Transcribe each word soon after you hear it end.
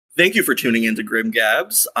Thank you for tuning into Grim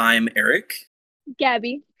Gabs. I'm Erik.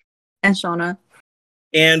 Gabby. And Shauna.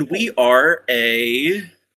 And we are a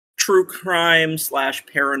true crime /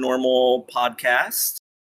 paranormal podcast.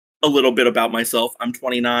 A little bit about myself. I'm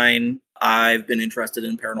 29. I've been interested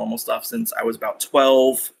in paranormal stuff since I was about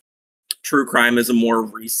 12. True crime is a more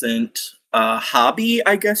recent hobby,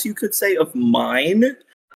 I guess you could say, of mine.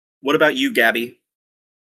 What about you, Gabby?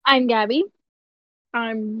 I'm Gabby.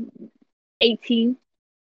 I'm 18,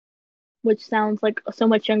 which sounds like so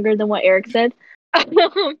much younger than what Erik said.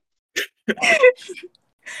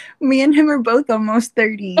 Me and him are both almost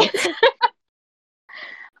 30.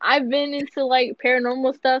 I've been into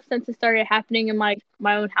paranormal stuff since it started happening in my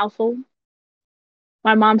own household.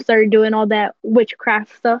 My mom started doing all that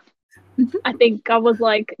witchcraft stuff. I think I was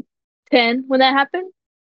 10 when that happened.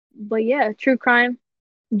 But yeah, true crime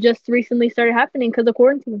just recently started happening because of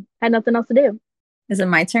quarantine. Had nothing else to do. Is it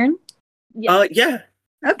my turn? Yeah.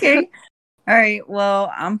 Okay. All right.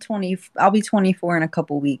 Well, I'm 20. I'll be 24 in a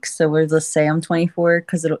couple weeks. So we'll just say I'm 24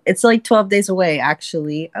 because it's 12 days away,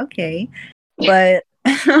 actually. Okay. But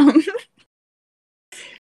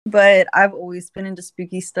but I've always been into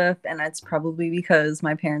spooky stuff, and that's probably because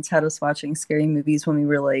my parents had us watching scary movies when we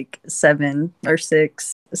were 7 or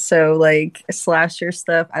 6. So slasher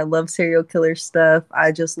stuff. I love serial killer stuff.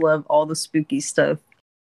 I just love all the spooky stuff.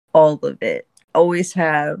 All of it. Always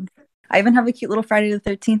have. I even have a cute little Friday the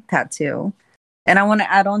 13th tattoo. And I want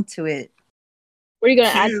to add on to it. What are you going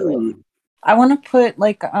to add to it? I want to put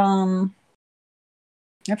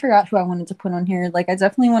I forgot who I wanted to put on here. I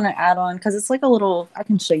definitely want to add on, because it's a little, I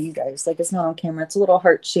can show you guys. It's not on camera. It's a little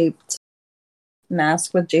heart-shaped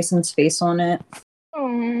mask with Jason's face on it.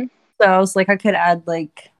 Aww. So I was I could add a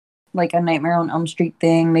Nightmare on Elm Street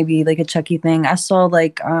thing, maybe a Chucky thing. I saw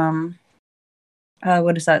what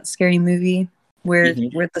is that scary movie with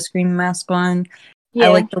the scream mask on?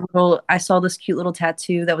 Yeah. I saw this cute little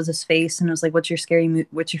tattoo that was his face, and it was what's your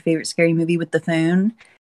favorite scary movie with the phone?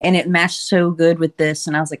 And it matched so good with this,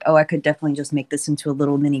 and I was I could definitely just make this into a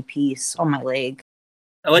little mini piece on my leg.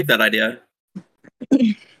 I like that idea.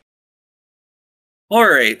 All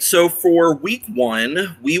right, so for week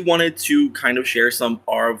 1, we wanted to kind of share some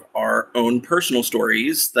of our own personal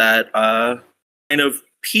stories that kind of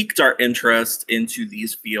piqued our interest into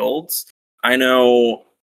these fields. I know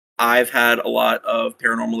I've had a lot of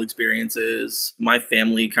paranormal experiences. My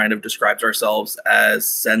family kind of describes ourselves as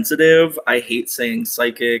sensitive. I hate saying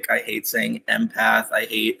psychic. I hate saying empath. I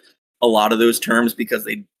hate a lot of those terms because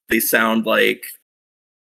they sound like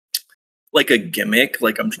a gimmick,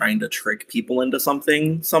 like I'm trying to trick people into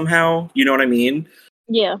something somehow. You know what I mean?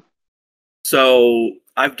 Yeah. So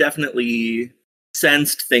I've definitely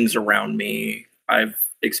sensed things around me. I've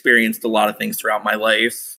experienced a lot of things throughout my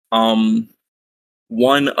life.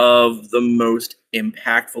 One of the most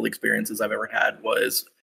impactful experiences I've ever had was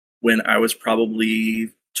when I was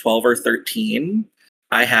probably 12 or 13.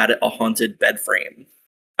 I had a haunted bed frame.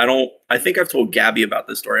 I think I've told Gabby about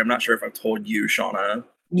this story. I'm not sure if I've told you, Shauna.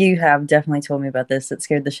 You have definitely told me about this. It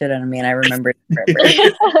scared the shit out of me, and I remember it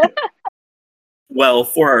forever. Well,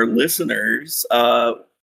 for our listeners, I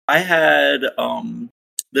had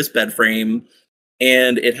this bed frame,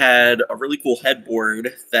 and it had a really cool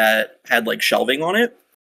headboard that had shelving on it.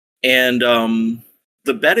 And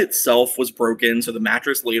the bed itself was broken, so the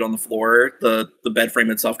mattress laid on the floor. The bed frame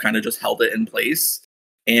itself kind of just held it in place.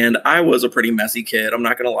 And I was a pretty messy kid, I'm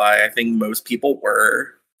not going to lie. I think most people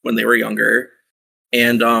were when they were younger.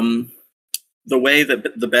 And the way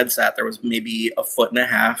that the bed sat, there was maybe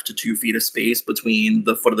 1.5 to 2 feet of space between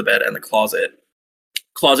the foot of the bed and the closet.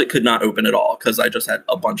 Closet could not open at all because I just had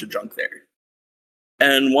a bunch of junk there.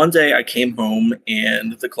 And one day I came home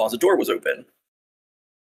and the closet door was open.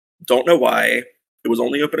 Don't know why. It was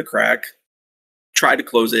only open a crack. Tried to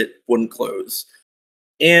close it, wouldn't close.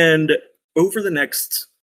 And over the next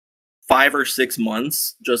 5 or 6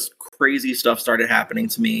 months, just crazy stuff started happening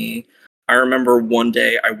to me. I remember one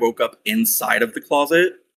day I woke up inside of the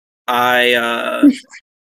closet.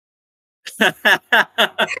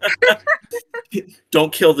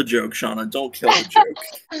 Don't kill the joke, Shauna. Don't kill the joke.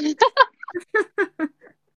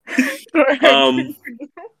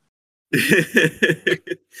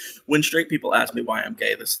 When straight people ask me why I'm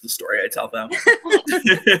gay, this is the story I tell them.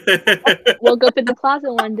 Woke up in the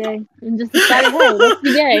closet one day and just decided, hey, let's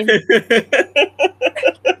be gay.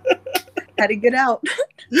 Had to get out.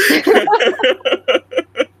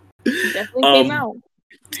 Definitely came out.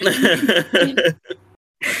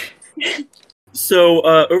 So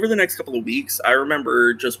over the next couple of weeks, I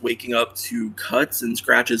remember just waking up to cuts and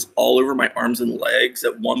scratches all over my arms and legs.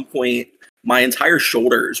 At one point, my entire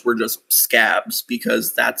shoulders were just scabs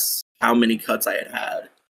because that's how many cuts I had had.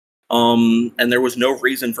 And there was no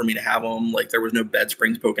reason for me to have them. Like, there was no bed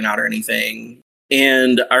springs poking out or anything.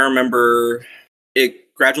 And I remember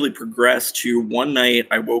it gradually progressed to one night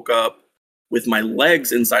I woke up with my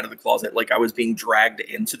legs inside of the closet, like I was being dragged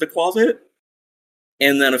into the closet.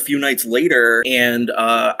 And then a few nights later, and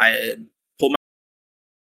I had pulled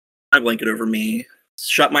my blanket over me,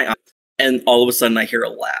 shut my eyes, and all of a sudden I hear a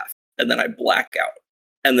laugh, and then I black out.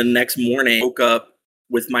 And the next morning, I woke up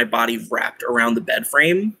with my body wrapped around the bed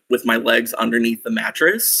frame, with my legs underneath the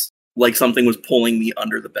mattress, like something was pulling me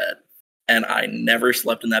under the bed. And I never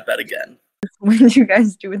slept in that bed again. What did you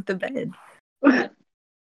guys do with the bed?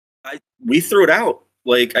 We threw it out.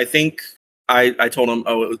 Like, I think I told him,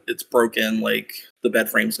 oh, it's broken, like the bed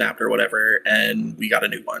frame snapped or whatever, and we got a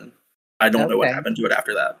new one. I don't know what happened to it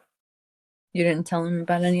after that. You didn't tell him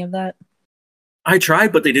about any of that? I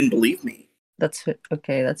tried, but they didn't believe me. That's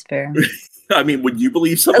okay. That's fair. I mean, would you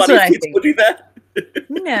believe somebody would do that?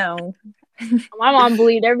 No. My mom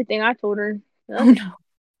believed everything I told her. So. Oh, no.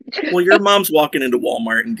 Well, your mom's walking into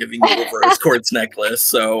Walmart and giving you a rose quartz necklace,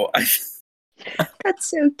 so I...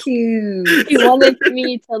 That's so cute. She wanted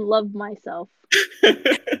me to love myself.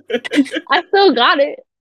 I still got it.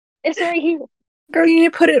 It's right here. Girl, you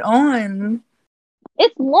need to put it on.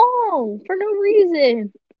 It's long for no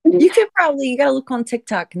reason. You gotta look on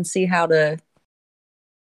TikTok and see how to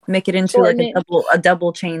make it into like a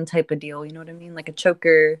double chain type of deal. You know what I mean? Like a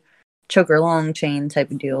choker long chain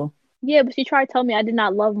type of deal. Yeah, but she tried to tell me I did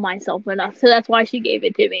not love myself enough, so that's why she gave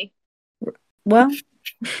it to me. Well,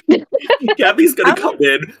 Gabby's gonna come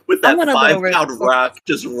in with that 5-pound rock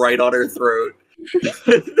just right on her throat.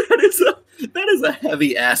 that is a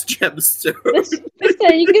heavy ass gemstone.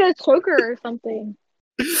 You can get a choker or something.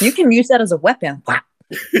 You can use that as a weapon.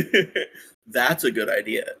 That's a good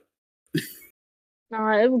idea.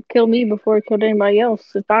 Nah, it would kill me before it killed anybody else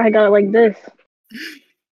if I had got it like this.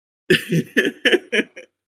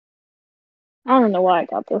 I don't know why I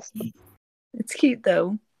got this. It's cute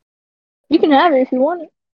though. You can have it if you want it.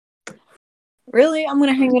 Really? I'm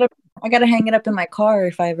gonna hang it up. I gotta hang it up in my car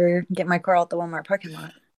if I ever get my car out the Walmart parking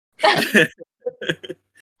lot.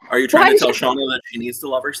 Are you trying to tell Shauna that she needs to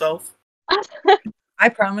love herself? I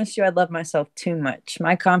promise you I love myself too much.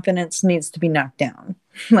 My confidence needs to be knocked down.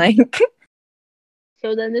 Like,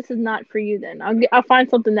 so then this is not for you then. I'll find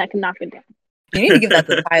something that can knock it down. You need to give that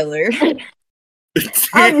to Tyler.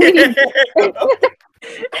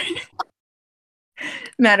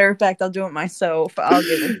 Matter of fact, I'll do it myself. I'll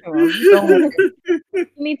give it to him. Don't worry. You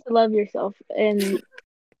need to love yourself and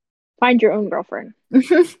find your own girlfriend.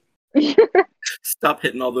 Stop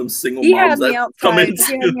hitting all them single moms that come in. He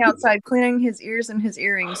had me outside cleaning his ears and his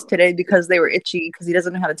earrings today because they were itchy because he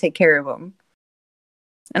doesn't know how to take care of them.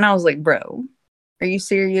 And I was like, bro, are you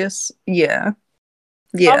serious? Yeah.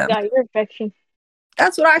 Oh God, your infection.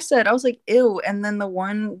 That's what I said. I was like, ew. And then the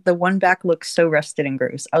one back looks so rusted and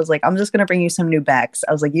gross. I was like, I'm just gonna bring you some new backs.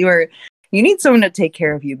 I was like, you need someone to take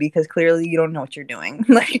care of you because clearly you don't know what you're doing.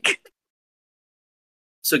 Like,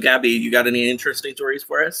 so Gabby, you got any interesting stories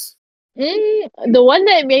for us? The one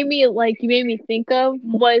that made me think of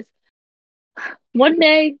was one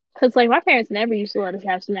day, because like my parents never used to let us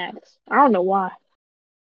have snacks. I don't know why,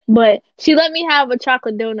 but she let me have a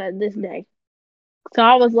chocolate donut this day. So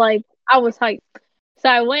I was hyped. So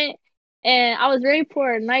I went and I was ready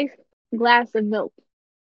for a nice glass of milk.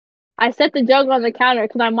 I set the jug on the counter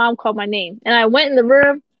because my mom called my name. And I went in the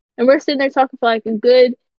room and we're sitting there talking for like a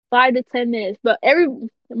good 5 to 10 minutes. But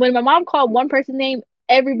when my mom called one person's name,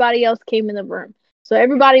 everybody else came in the room. So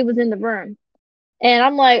everybody was in the room. And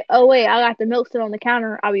I'm like, oh wait, I got the milk still on the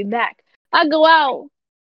counter. I'll be back. I go out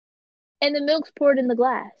and the milk's poured in the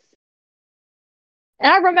glass.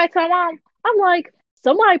 And I run back to my mom. I'm like,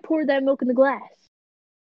 somebody poured that milk in the glass.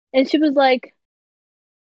 And she was like,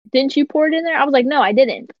 didn't you pour it in there? I was like, no, I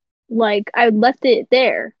didn't. Like, I left it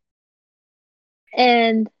there.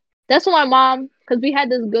 And that's when my mom, because we had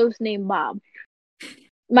this ghost named Bob.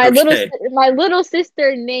 My little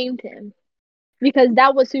sister named him because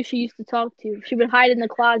that was who she used to talk to. She would hide in the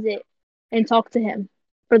closet and talk to him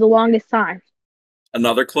for the longest time.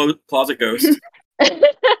 Another closet ghost.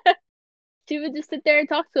 She would just sit there and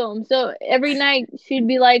talk to him. So every night she'd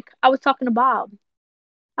be like, I was talking to Bob.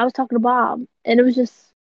 And it was just,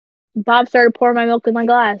 Bob started pouring my milk in my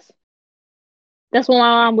glass. That's what my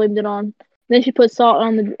mom blamed it on. Then she put salt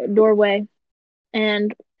on the doorway.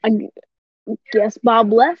 And I guess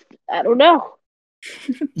Bob left. I don't know.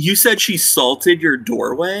 You said she salted your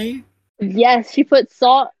doorway? Yes, she put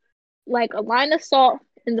salt, like a line of salt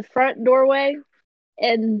in the front doorway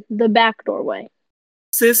and the back doorway.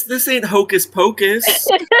 Sis, this ain't hocus pocus.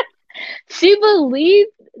 She believed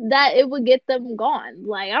that it would get them gone.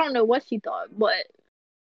 Like, I don't know what she thought, but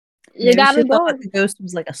you Maybe got she them thought gone. the ghost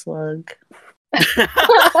was like a slug.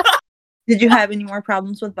 Did you have any more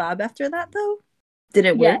problems with Bob after that, though? Did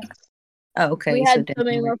it work? Yes, Oh, okay. we So had it so didn't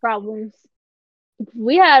many work. more problems.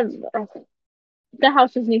 We had the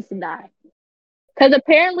house just needs to die because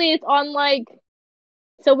apparently it's on like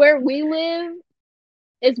so where we live.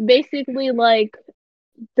 It's basically like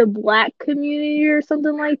the black community or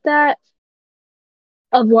something like that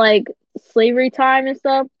of like slavery time and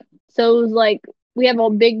stuff. So it was like we have a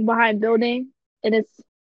big behind building and it's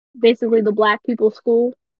basically the black people's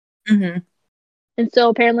school. Mm-hmm. And so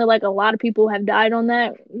apparently like a lot of people have died on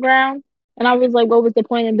that ground. And I was like, what was the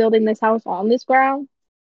point in building this house on this ground?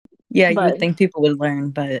 Yeah, you But would think people would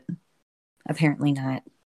learn, but apparently not.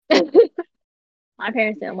 my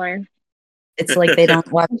parents didn't learn. It's like they don't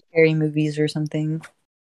watch scary movies or something.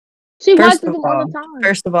 She First watches of them all all, the time.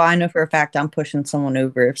 first of all, I know for a fact I'm pushing someone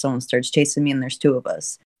over if someone starts chasing me and there's two of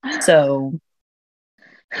us. So,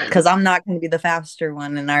 because I'm not going to be the faster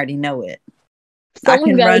one and I already know it. I Someone's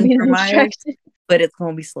can got to run be for the miles, distraction. but it's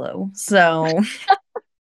going to be slow. So,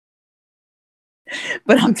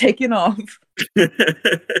 but I'm taking off. That's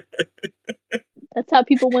how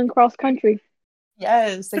people win cross country.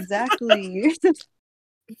 Yes, exactly.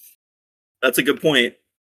 That's a good point.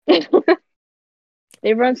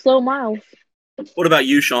 They run slow miles. What about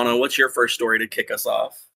you, Shauna? What's your first story to kick us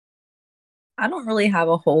off? I don't really have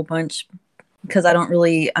a whole bunch because I don't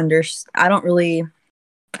know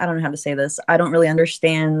how to say this. I don't really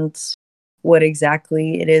understand what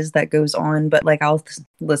exactly it is that goes on, but like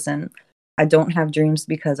listen. I don't have dreams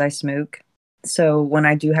because I smoke. So when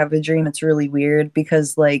I do have a dream, it's really weird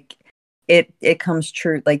because like it comes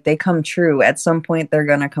true. Like they come true. At some point they're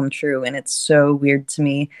gonna come true, and it's so weird to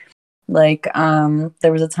me. Like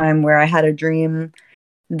there was a time where I had a dream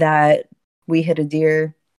that we hit a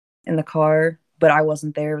deer in the car, but I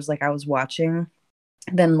wasn't there. It was like I was watching.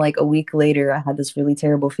 Then like a week later I had this really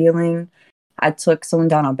terrible feeling. I took someone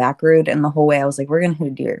down a back road and the whole way I was like, we're gonna hit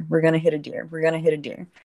a deer. We're gonna hit a deer. We're gonna hit a deer.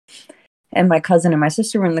 And my cousin and my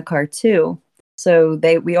sister were in the car too. So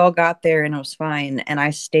we all got there and it was fine. And I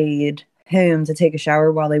stayed home to take a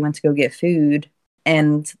shower while they went to go get food.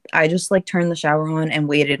 And I just like turned the shower on and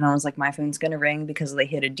waited. And I was like, my phone's going to ring because they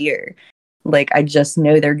hit a deer. Like, I just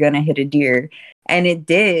know they're going to hit a deer. And it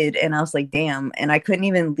did. And I was like, damn. And I couldn't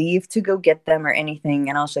even leave to go get them or anything.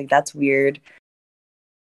 And I was like, that's weird.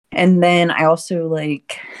 And then I also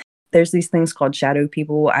like, there's these things called shadow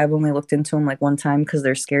people. I've only looked into them like one time because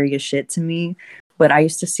they're scary as shit to me. But I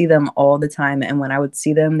used to see them all the time. And when I would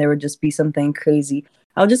see them, there would just be something crazy.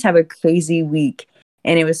 I'll just have a crazy week.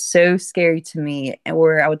 And it was so scary to me. And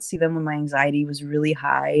where I would see them when my anxiety was really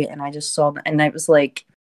high. And I just saw them. And I was like,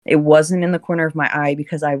 it wasn't in the corner of my eye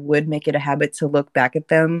because I would make it a habit to look back at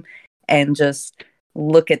them and just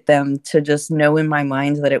look at them to just know in my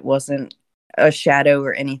mind that it wasn't a shadow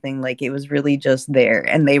or anything. Like it was really just there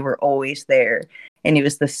and they were always there. And it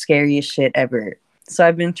was the scariest shit ever. So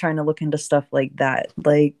I've been trying to look into stuff like that.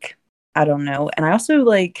 Like, I don't know. And I also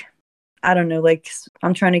like, I don't know, like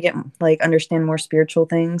I'm trying to get like understand more spiritual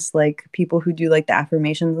things, like people who do like the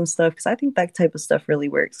affirmations and stuff, because I think that type of stuff really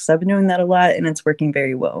works. Because I've been doing that a lot and it's working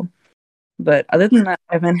very well. But other than that,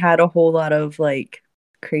 I haven't had a whole lot of like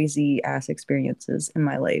crazy ass experiences in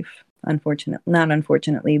my life. Not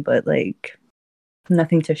unfortunately, but like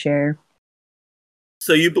nothing to share.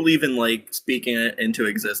 So you believe in like speaking it into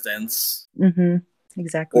existence, Mm-hmm.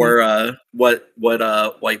 Exactly. or what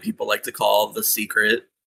white people like to call the secret?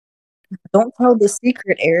 Don't tell the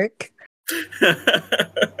secret, Erik.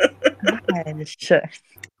 Gosh.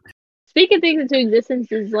 Speaking things into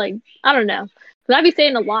existence is like, I don't know. Because I be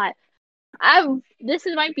saying a lot.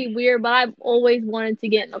 Might be weird, but I've always wanted to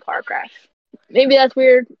get in a car crash. Maybe that's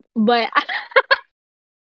weird, but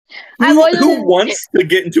Who wants to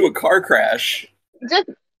get into a car crash?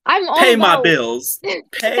 I'm all Pay about my bills.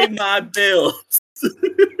 Pay my bills.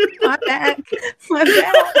 My bad. My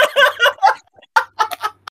bad.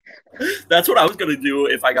 That's what I was gonna do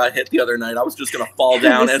if I got hit the other night. I was just gonna fall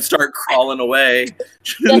down and start crawling away.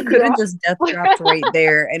 You could have just death dropped right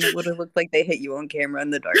there, and it would have looked like they hit you on camera in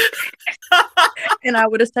the dark. And I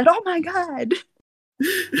would have said, "Oh my god!"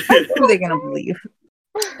 Who are they gonna believe?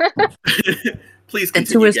 Please The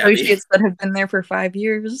continue, two associates that have been there for 5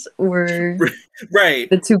 years, or right?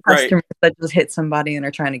 the two customers that just hit somebody and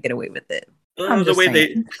are trying to get away with it.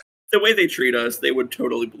 The way they treat us, they would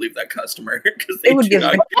totally believe that customer because they would give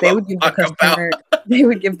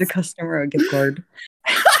the customer a gift card.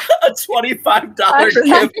 A $25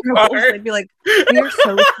 gift card. They'd be like, "We are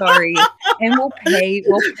so sorry, And we'll pay for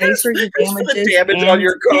your For the damages damage on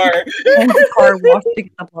your car. and the car washing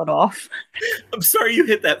the blood off. I'm sorry you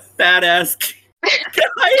hit that fat ass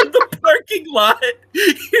guy in the parking lot.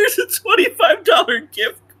 Here's a $25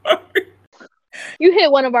 gift card. You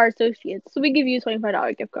hit one of our associates, so we give you a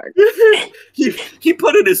 $25 gift card. He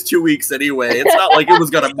put in his 2 weeks anyway. It's not like it was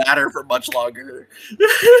gonna matter for much longer.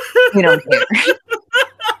 We don't care.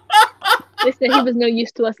 They said he was no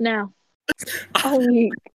use to us now.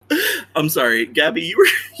 I'm sorry, Gabby. You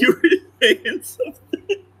were saying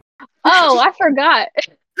something. Oh, I forgot.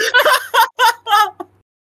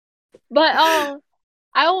 But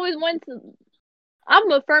I always want to.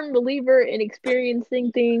 I'm a firm believer in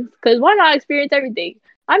experiencing things, because why not experience everything?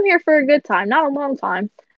 I'm here for a good time, not a long time.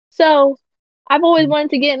 So I've always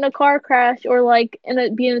wanted to get in a car crash or like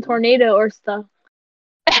be in a tornado or stuff,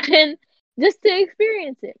 and just to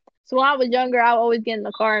experience it. So when I was younger, I would always get in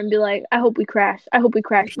the car and be like, "I hope we crash. I hope we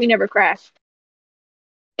crash." We never crashed.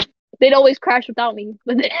 They'd always crash without me,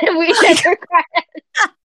 but then we never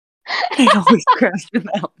crashed. They always crash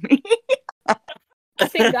without me. I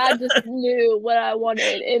think God just knew what I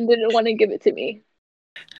wanted and didn't want to give it to me.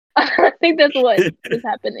 I think that's what is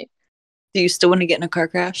happening. Do you still want to get in a car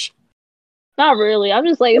crash? Not really. I'm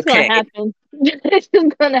just like, it's Okay. gonna happen. It's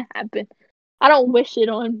just gonna happen. I don't wish it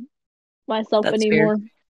on myself That's anymore. fair.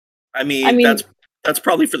 I mean, that's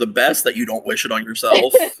probably for the best that you don't wish it on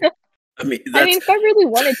yourself. I mean, if I really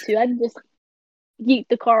wanted to, I'd just yeet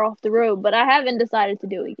the car off the road, but I haven't decided to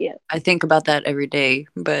do it yet. I think about that every day,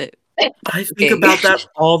 but I think about that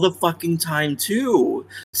all the fucking time too.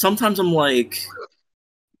 Sometimes I'm like,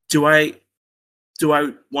 do I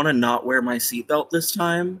want to not wear my seatbelt this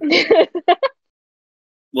time?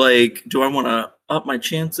 Like, do I want to up my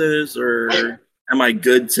chances, or am I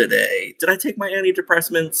good today? Did I take my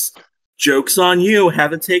antidepressants? Joke's on you.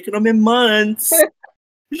 Haven't taken them in months.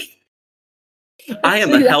 I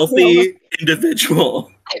am a healthy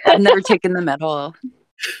individual. I've never taken them at all.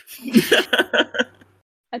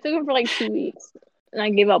 I took them for like 2 weeks, and I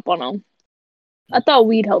gave up on them. I thought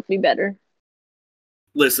weed helped me better.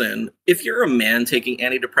 Listen, if you're a man taking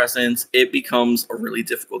antidepressants, it becomes a really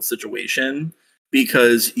difficult situation,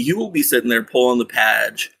 because you will be sitting there pulling the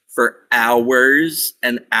patch for hours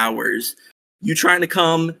and hours. You trying to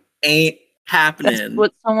come ain't happening. That's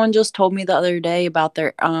what someone just told me the other day about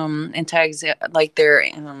their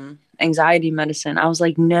anxiety medicine. I was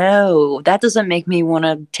like, no, that doesn't make me want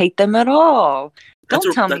to take them at all.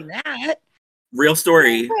 Don't tell me that. Real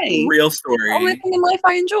story. Right. Real story. Only thing in life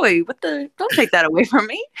I enjoy. Don't take that away from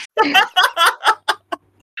me. This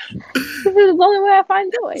is the only way I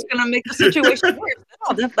find joy. It's gonna make the situation worse.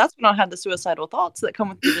 Oh, that's when I'll have the suicidal thoughts that come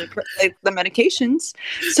with the medications.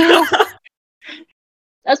 So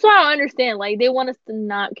that's why I understand. Like, they want us to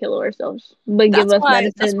not kill ourselves, but give us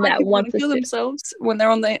medicine that wants us to kill themselves when they're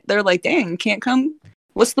on they're like, dang, can't come.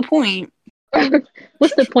 What's the point?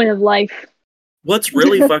 What's the point of life? What's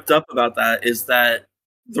really fucked up about that is that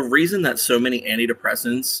the reason that so many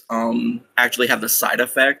antidepressants actually have the side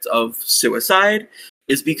effect of suicide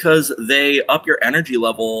is because they up your energy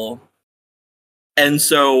level. And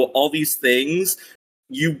so all these things,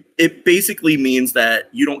 it basically means that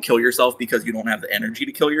you don't kill yourself because you don't have the energy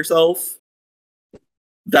to kill yourself.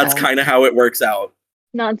 That's kind of how it works out.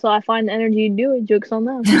 Not until I find the energy to do it. Joke's on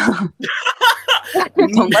them.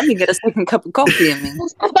 Don't let me get a second cup of coffee in me.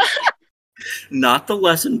 Not the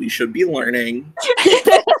lesson we should be learning.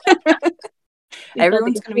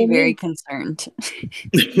 Everyone's going to be very concerned.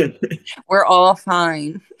 We're all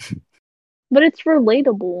fine. But it's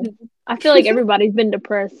relatable. I feel like everybody's been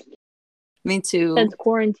depressed. Me too. Since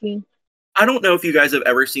quarantine. I don't know if you guys have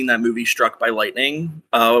ever seen that movie Struck by Lightning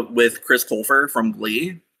with Chris Colfer from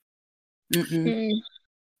Glee. Mm-mm.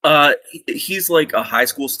 He's like a high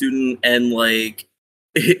school student, and like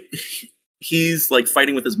he's like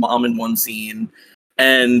fighting with his mom in one scene,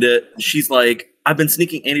 and she's like, I've been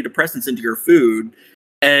sneaking antidepressants into your food.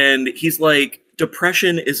 And he's like,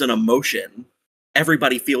 depression is an emotion.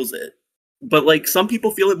 Everybody feels it. But like, some people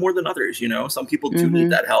feel it more than others, you know? Some people do need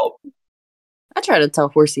that help. I try to tell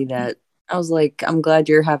Horsey that. I was like, I'm glad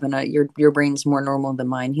you're having your brain's more normal than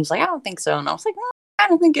mine. He was like, I don't think so. And I was like, I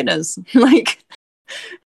don't think it is. Like,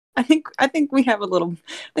 I think we have I think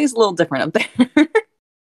it's a little different up there.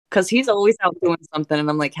 Because he's always out doing something. And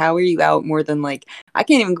I'm like, how are you out more than like, I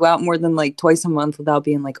can't even go out more than like twice a month without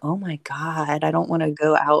being like, oh my God, I don't want to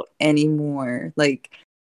go out anymore. Like,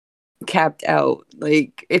 capped out.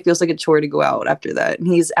 Like, it feels like a chore to go out after that. And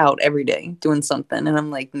he's out every day doing something. And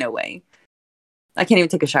I'm like, no way. I can't even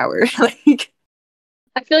take a shower. Like,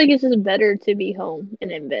 I feel like it's just better to be home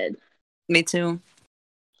and in bed. Me too.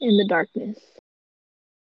 In the darkness.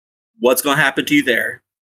 What's gonna happen to you there?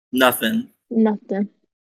 Nothing. Nothing.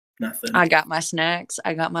 I got my snacks.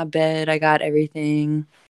 I got my bed. I got everything.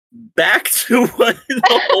 Back to what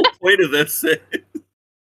the whole point of this is.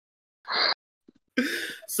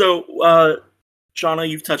 So, Shauna,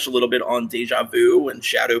 you've touched a little bit on deja vu and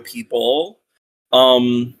shadow people.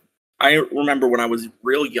 I remember when I was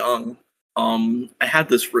real young, I had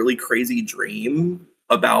this really crazy dream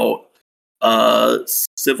about a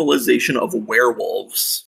civilization of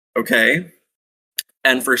werewolves. Okay.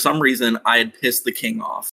 And for some reason, I had pissed the king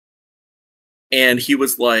off. And he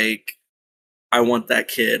was like, I want that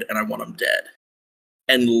kid and I want him dead.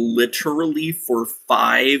 And literally for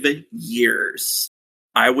 5 years,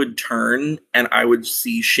 I would turn and I would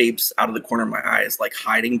see shapes out of the corner of my eyes, like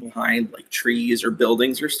hiding behind like trees or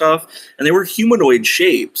buildings or stuff. And they were humanoid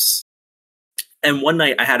shapes. And one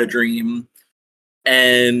night I had a dream,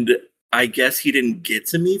 and I guess he didn't get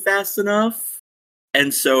to me fast enough.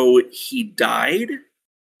 And so he died,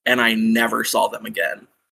 and I never saw them again.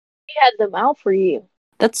 He had them out for you.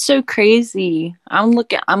 That's so crazy. I'm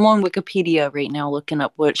on Wikipedia right now looking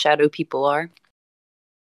up what shadow people are.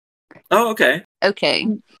 Oh, okay. Okay.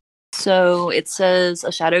 So it says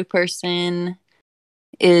a shadow person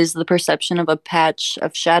is the perception of a patch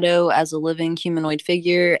of shadow as a living humanoid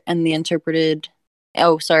figure and interpreted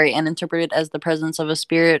as the presence of a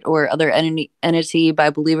spirit or other entity by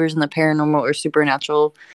believers in the paranormal or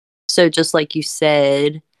supernatural. So just like you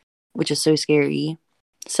said, which is so scary,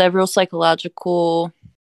 several psychological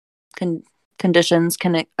conditions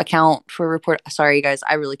can account for report. Sorry, guys,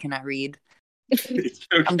 I really cannot read. It's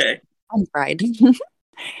okay. I'm fried.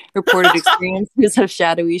 Reported experiences of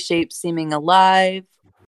shadowy shapes seeming alive.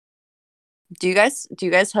 Do you guys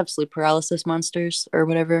have sleep paralysis monsters or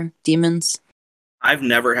whatever? Demons? I've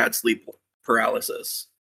never had sleep paralysis.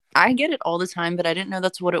 I get it all the time, but I didn't know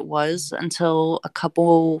that's what it was until a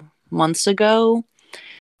couple months ago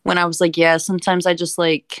when I was like, yeah, sometimes I just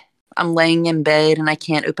like, I'm laying in bed and I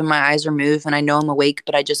can't open my eyes or move and I know I'm awake,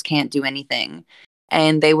 but I just can't do anything.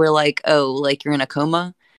 And they were like, oh, like you're in a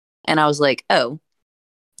coma? And I was like, oh,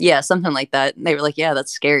 yeah, something like that. And they were like, yeah,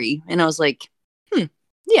 that's scary. And I was like,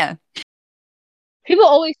 yeah. People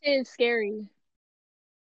always say it's scary.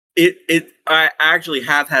 I actually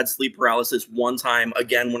have had sleep paralysis one time,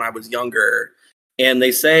 again, when I was younger. And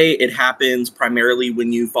they say it happens primarily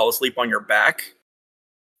when you fall asleep on your back.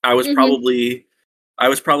 I was probably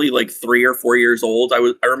like 3 or 4 years old.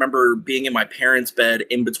 I remember being in my parents' bed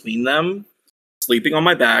in between them, sleeping on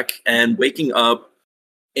my back and waking up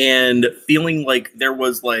and feeling like there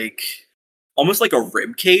was like almost like a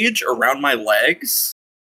rib cage around my legs,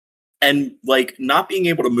 and like not being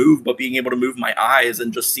able to move, but being able to move my eyes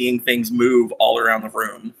and just seeing things move all around the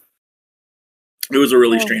room. It was a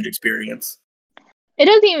really strange experience. It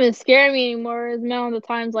doesn't even scare me anymore as amount of the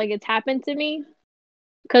times like it's happened to me.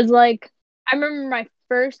 Cause like I remember my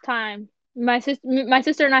first time, my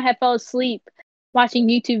sister and I had fell asleep watching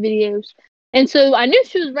YouTube videos, and so I knew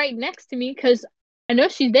she was right next to me because I know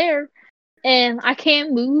she's there, and I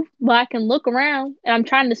can't move, but I can look around, and I'm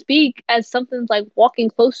trying to speak as something's like walking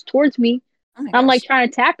close towards me. Oh my I'm like gosh. trying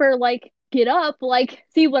to tap her, like get up, like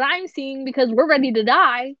see what I'm seeing because we're ready to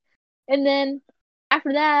die, and then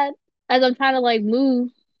after that, as I'm trying to like move,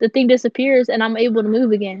 the thing disappears, and I'm able to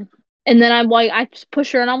move again. And then I'm like, I just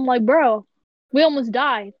push her and I'm like, bro, we almost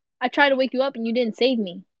died. I tried to wake you up and you didn't save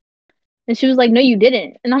me. And she was like, no, you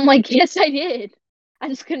didn't. And I'm like, yes, I did. I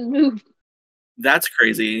just couldn't move. That's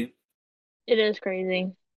crazy. It is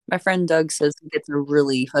crazy. My friend Doug says he gets a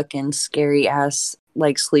really fucking scary ass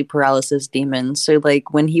like sleep paralysis demon. So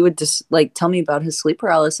like when he would just like tell me about his sleep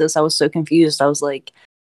paralysis, I was so confused. I was like,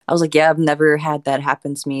 yeah, I've never had that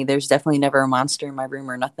happen to me. There's definitely never a monster in my room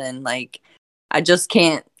or nothing. Like I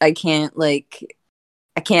can't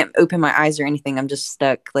open my eyes or anything. I'm just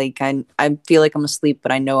stuck. Like I feel like I'm asleep,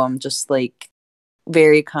 but I know I'm just like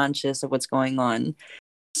very conscious of what's going on.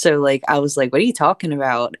 So like I was like, what are you talking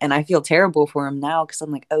about? And I feel terrible for him now because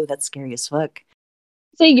I'm like, oh, that's scary as fuck.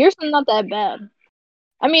 See, yours is not that bad.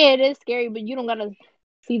 I mean, it is scary, but you don't gotta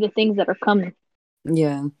see the things that are coming.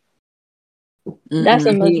 Yeah. That's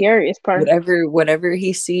the most scariest part. Whatever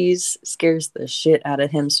he sees scares the shit out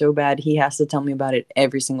of him so bad he has to tell me about it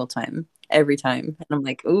every single time. Every time. And I'm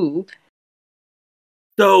like, ooh.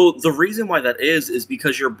 So the reason why that is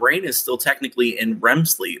because your brain is still technically in REM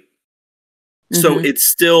sleep. So it's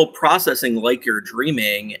still processing like you're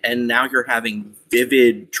dreaming, and now you're having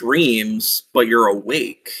vivid dreams, but you're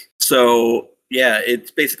awake. So yeah,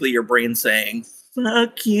 it's basically your brain saying,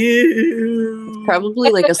 fuck you. It's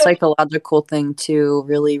probably like a psychological thing too,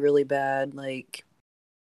 really, really bad. Like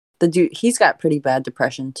the dude, he's got pretty bad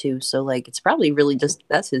depression too. So like, it's probably really just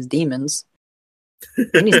that's his demons.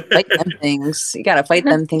 He needs to fight them things. You gotta fight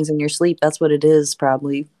them things in your sleep. That's what it is,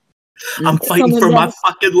 probably. I'm fighting for my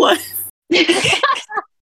fucking life.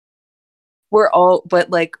 But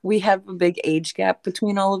like we have a big age gap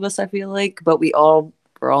between all of us, I feel like, but we're all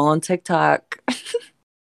on TikTok.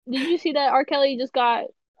 Did you see that R. Kelly just got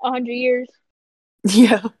 100 years?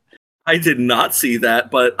 Yeah. I did not see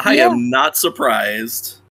that, but I am not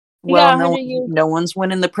surprised. Well, no one's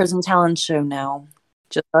winning the prison talent show now.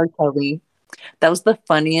 Just R. Kelly. That was the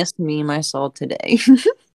funniest meme I saw today.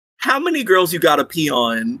 How many girls you gotta pee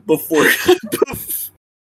on before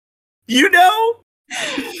you know?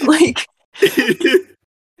 Like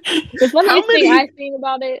the funniest thing I seen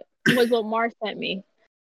about it was what Mars sent me.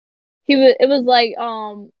 It was like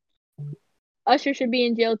Usher should be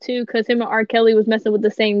in jail too because him and R. Kelly was messing with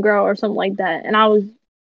the same girl or something like that, and I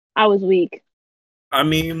was weak. I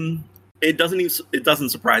mean, it doesn't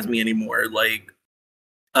surprise me anymore. Like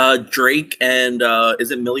Drake and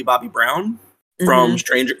is it Millie Bobby Brown from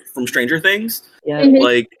Stranger Things? Yeah.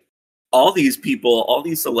 Like all these people, all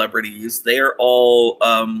these celebrities, they are all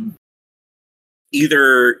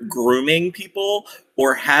either grooming people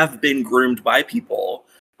or have been groomed by people.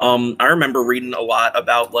 I remember reading a lot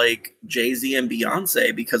about like Jay-Z and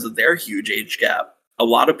Beyonce because of their huge age gap. A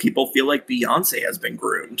lot of people feel like Beyonce has been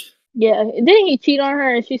groomed. Yeah, didn't he cheat on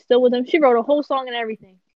her and she's still with him? She wrote a whole song and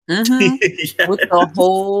everything. Yes. With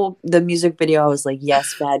the music video, I was like,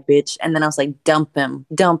 yes, bad bitch. And then I was like, dump him.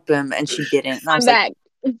 And she didn't. And I was back.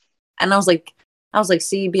 And I was like,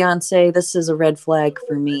 see, Beyonce, this is a red flag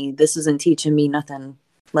for me. This isn't teaching me nothing.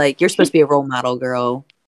 Like, you're supposed to be a role model, girl.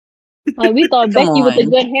 Like, we thought Becky with the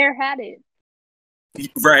good hair had it.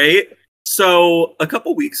 Right? So, a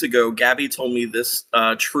couple weeks ago, Gabby told me this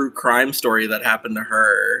true crime story that happened to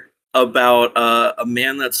her about a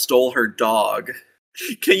man that stole her dog.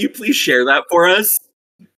 Can you please share that for us?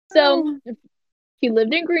 So, he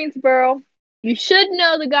lived in Greensboro. You should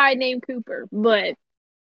know the guy named Cooper, but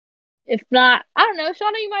if not, I don't know.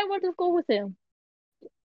 Shauna, you might want to go with him.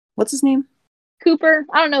 What's his name? Cooper.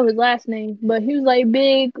 I don't know his last name, but he was like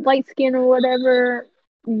big, light skin or whatever.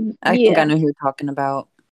 I think I know who you're talking about.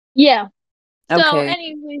 Yeah. Okay. So,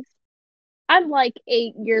 anyways, I'm like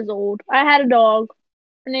 8 years old. I had a dog.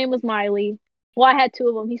 Her name was Miley. Well, I had 2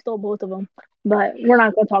 of them. He stole both of them, but we're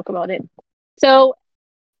not going to talk about it. So,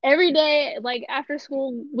 every day, like after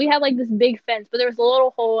school, we had like this big fence, but there was a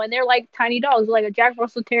little hole, and they're like tiny dogs, like a Jack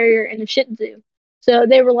Russell Terrier and a Shih Tzu. So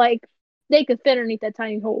they were like, they could fit underneath that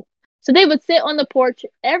tiny hole. So they would sit on the porch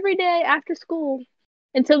every day after school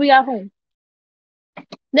until we got home.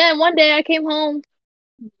 Then one day I came home,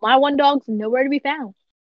 my one dog's nowhere to be found.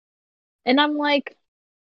 And I'm like,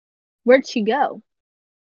 where'd she go?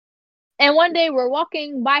 And one day we're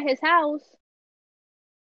walking by his house,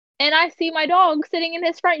 and I see my dog sitting in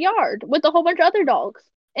his front yard with a whole bunch of other dogs.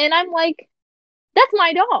 And I'm like, that's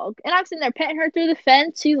my dog. And I'm sitting there petting her through the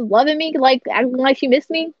fence. She's loving me, like acting like she missed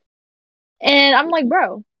me. And I'm like,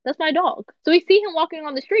 bro, that's my dog. So we see him walking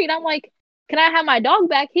on the street. I'm like, can I have my dog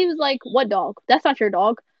back? He was like, what dog? That's not your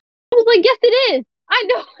dog. I was like, yes, it is. I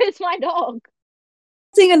know it's my dog.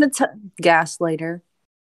 Gaslighter.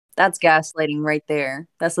 That's gaslighting right there.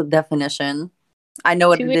 That's the definition. I know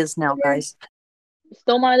what it is now, guys.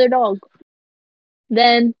 Stole my other dog.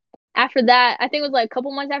 Then after that, I think it was like a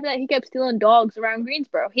couple months after that, he kept stealing dogs around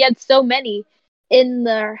Greensboro. He had so many in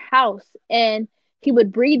their house, and he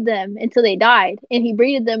would breed them until they died. And he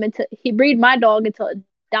breed my dog until it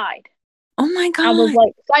died. Oh my God. I was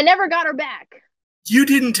like, so I never got her back. You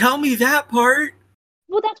didn't tell me that part.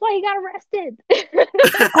 Well, that's why he got arrested.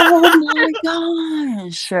 Oh my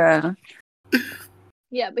gosh.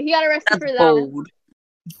 Yeah, but he got arrested for that. Bold.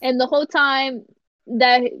 And the whole time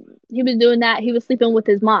that he was doing that, he was sleeping with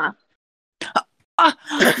his mom.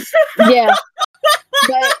 Yeah.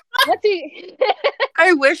 But what's he?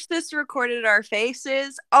 I wish this recorded our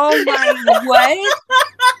faces. Oh my, what?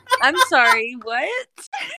 I'm sorry, what?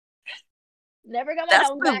 Never got my That's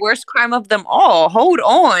dog the back. Worst crime of them all. Hold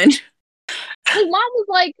on. His mom was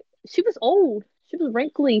like, she was old. She was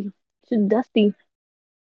wrinkly. She was dusty.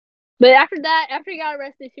 But after he got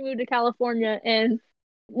arrested, she moved to California and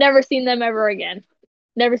never seen them ever again.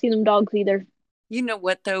 Never seen them dogs either. You know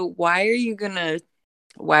what though? Why are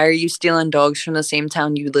you stealing dogs from the same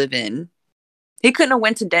town you live in? He couldn't have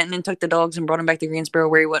went to Denton and took the dogs and brought them back to Greensboro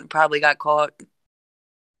where he wouldn't probably got caught.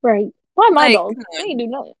 Right. Why my dog? They ain't do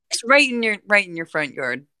nothing. It's right in your front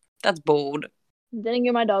yard. That's bold. Didn't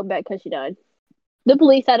get my dog back because she died. The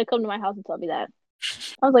police had to come to my house and tell me that.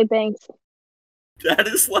 I was like, thanks. That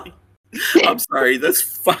is like, I'm sorry, that's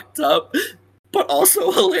fucked up. but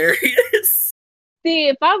also hilarious. See,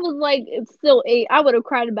 if I was like still 8, I would have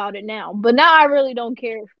cried about it now. But now I really don't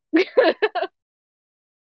care.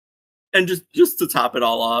 And just to top it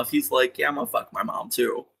all off, he's like, yeah, I'm gonna fuck my mom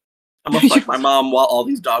too. I'm gonna fuck my mom while all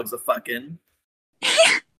these dogs are fucking.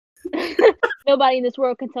 Nobody in this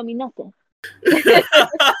world can tell me nothing. Just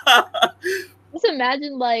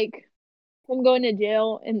imagine, like, I'm going to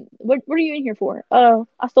jail, and what are you in here for?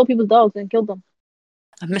 I stole people's dogs and killed them.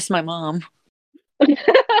 I miss my mom. Please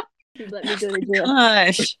let me go to jail.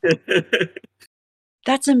 Gosh,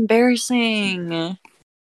 that's embarrassing.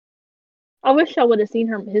 I wish I would have seen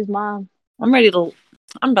his mom. I'm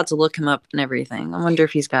about to look him up and everything. I wonder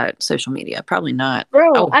if he's got social media. Probably not.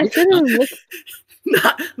 Bro, I should have looked.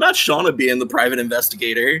 Not Shauna being the private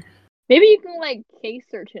investigator. Maybe you can, like, case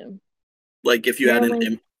search him. Like, if you Yeah, had an...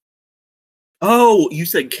 like... Oh, you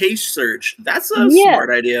said case search. That's a smart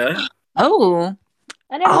idea. Oh.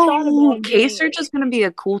 I never thought about case search is going to be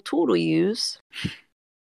a cool tool to use.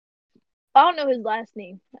 I don't know his last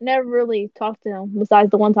name. I never really talked to him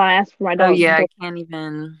besides the one time I asked for my dog. Oh yeah, I can't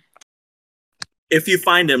even. If you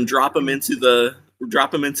find him, drop him into the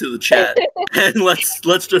chat, and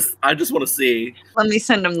I just want to see. Let me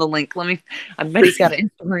send him the link. I bet he's got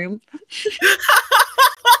an Instagram.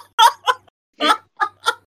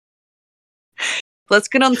 Let's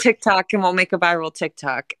get on TikTok and we'll make a viral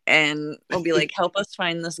TikTok and we'll be like, help us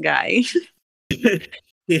find this guy.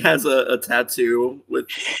 He has a tattoo with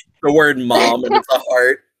the word mom and it's a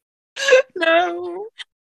heart. No.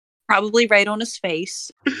 Probably right on his face.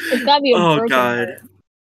 It's gotta be a broken heart.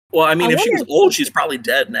 Well, I mean, if she was old, she's probably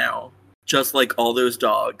dead now. Just like all those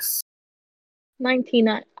dogs. 19.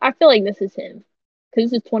 I feel like this is him.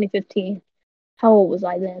 Because this is 2015. How old was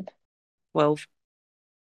I then? 12.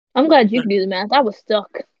 I'm glad you can do the math. I was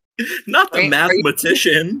stuck. Not the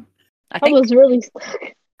mathematician. I was really stuck.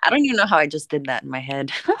 I don't even know how I just did that in my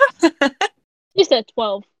head. You said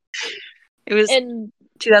 12. It was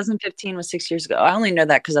 2015 was 6 years ago. I only know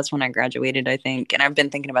that because that's when I graduated, I think. And I've been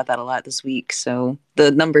thinking about that a lot this week. So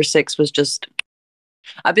the number 6 was just...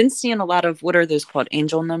 I've been seeing a lot of... What are those called?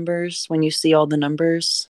 Angel numbers? When you see all the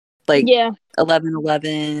numbers? Like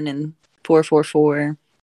 1111 and 444.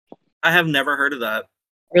 I have never heard of that.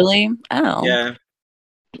 Really? Oh. Yeah.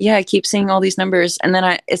 Yeah, I keep seeing all these numbers. And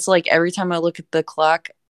then it's like every time I look at the clock,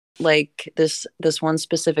 like this one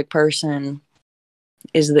specific person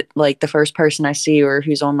is like the first person I see or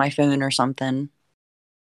who's on my phone or something.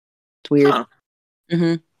 It's weird. Huh.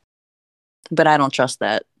 Mm-hmm. But I don't trust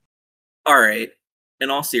that. All right. In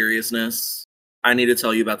all seriousness, I need to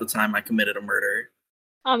tell you about the time I committed a murder.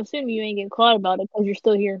 I'm assuming you ain't getting caught about it because you're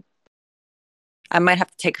still here. I might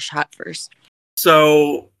have to take a shot first.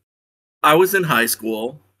 So, I was in high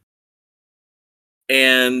school,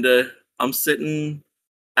 and I'm sitting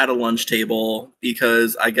at a lunch table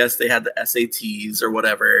because I guess they had the SATs or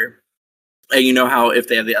whatever. And you know how if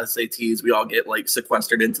they have the SATs, we all get like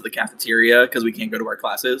sequestered into the cafeteria because we can't go to our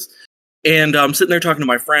classes. And I'm sitting there talking to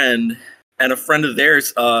my friend, and a friend of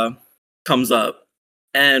theirs comes up.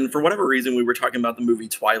 And for whatever reason, we were talking about the movie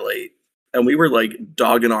Twilight, and we were like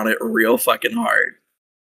dogging on it real fucking hard.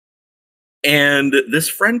 And this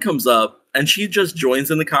friend comes up and she just joins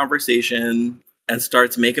in the conversation and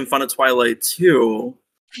starts making fun of Twilight too.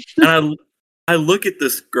 And I look at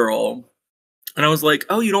this girl and I was like,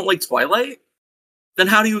 oh, you don't like Twilight? Then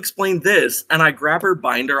how do you explain this? And I grab her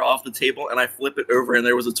binder off the table and I flip it over and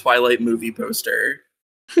there was a Twilight movie poster.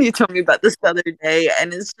 You told me about this the other day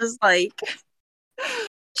and it's just like,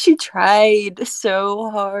 she tried so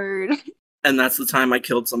hard. And that's the time I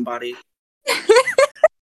killed somebody.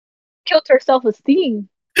 Killed her self-esteem.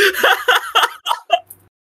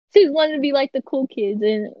 She wanted to be like the cool kids.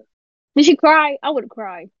 And did she cry? I would have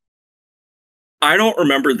cried. I don't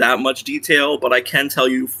remember that much detail, but I can tell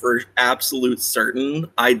you for absolute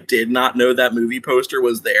certain, I did not know that movie poster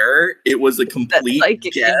was there. It was a complete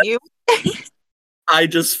guess. I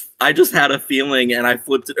just had a feeling and I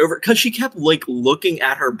flipped it over because she kept like looking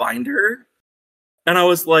at her binder. And I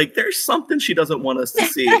was like, there's something she doesn't want us to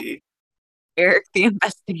see. Erik the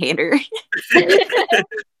investigator.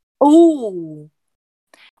 Oh,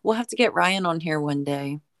 we'll have to get Ryan on here one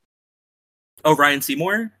day. Oh, Ryan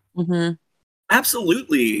Seymour? Mm-hmm.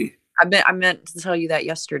 Absolutely. I meant to tell you that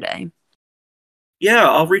yesterday. Yeah,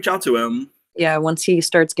 I'll reach out to him. Yeah, once he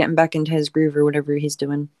starts getting back into his groove or whatever he's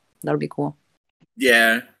doing. That'll be cool.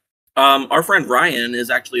 Yeah. Our friend Ryan is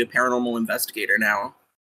actually a paranormal investigator now.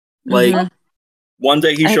 Like, one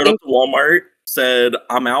day he showed up to Walmart, said,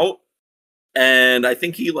 I'm out. And I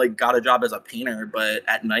think he like got a job as a painter, but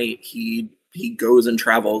at night he goes and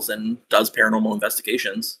travels and does paranormal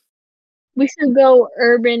investigations. We should go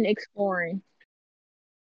urban exploring.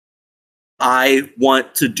 I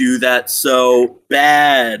want to do that so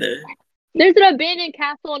bad. There's an abandoned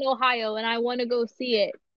castle in Ohio, and I want to go see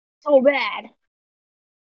it so bad.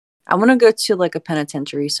 I want to go to like a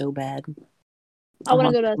penitentiary so bad. I want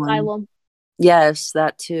to go to asylum. Yes,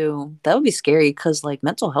 that too. That would be scary because like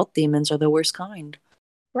mental health demons are the worst kind.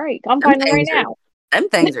 Right. I'm finding them right now. Them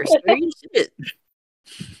things are scary shit.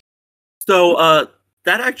 So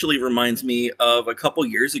that actually reminds me of a couple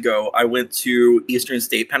years ago. I went to Eastern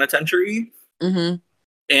State Penitentiary, Mm-hmm.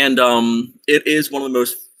 and it is one of the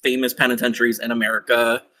most famous penitentiaries in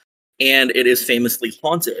America, and it is famously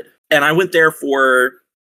haunted. And I went there for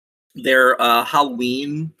their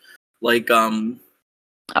Halloween, like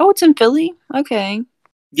Oh, it's in Philly? Okay.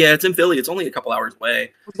 yeah, it's in Philly. It's only a couple hours away. I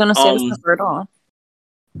was gonna say this at all.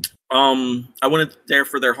 I went there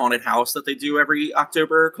for their haunted house that they do every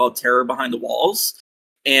October called Terror Behind the Walls.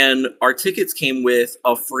 And our tickets came with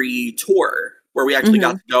a free tour where we actually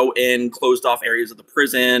got to go in closed off areas of the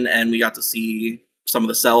prison, and we got to see some of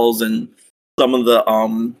the cells and some of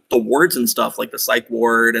the wards and stuff, like the psych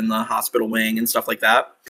ward and the hospital wing and stuff like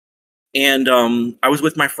that. And I was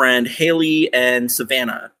with my friend Haley and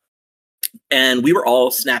Savannah, and we were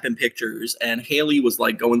all snapping pictures, and Haley was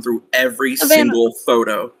like going through every single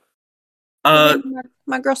photo.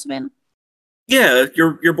 My girl Savannah. Yeah,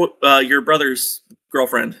 your brother's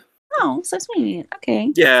girlfriend. Oh, so sweet.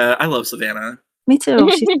 Okay. Yeah, I love Savannah. Me too.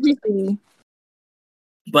 She's sweet.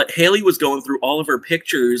 But Haley was going through all of her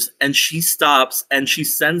pictures, and she stops and she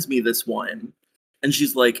sends me this one, and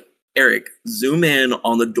she's like, "Erik, zoom in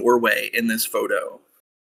on the doorway in this photo."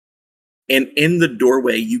 And in the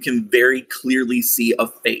doorway, you can very clearly see a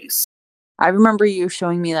face. I remember you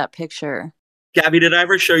showing me that picture. Gabby, did I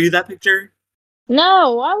ever show you that picture?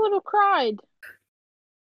 No, I would have cried.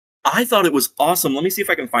 I thought it was awesome. Let me see if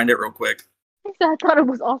I can find it real quick. I thought it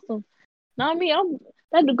was awesome. Not me.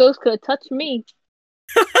 That ghost could have touched me.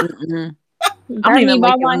 I don't even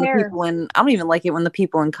like it when I don't even like it when the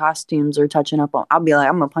people in costumes are touching up on. I'll be like,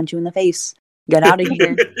 I'm gonna punch you in the face. Get out of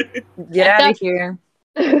here. Get out of here.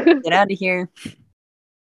 Get out of here.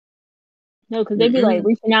 No, because they'd be like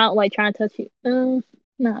reaching out, like trying to touch you.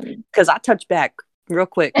 No. Because I touch back real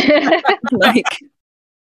quick. Like,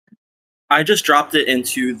 I just dropped it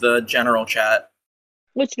into the general chat.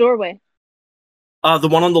 Which doorway? The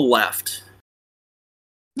one on the left.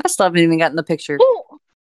 I still haven't even gotten the picture. Ooh.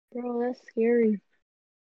 Bro, that's scary.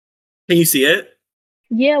 Can you see it?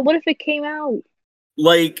 Yeah, what if it came out?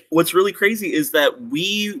 Like, what's really crazy is that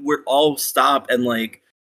we would all stop and like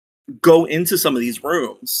go into some of these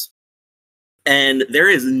rooms, and there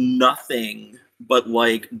is nothing but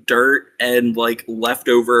like dirt and like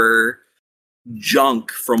leftover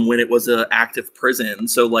junk from when it was an active prison.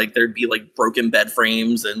 So like there'd be like broken bed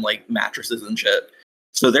frames and like mattresses and shit.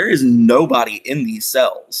 So there is nobody in these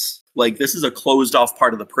cells. Like, this is a closed off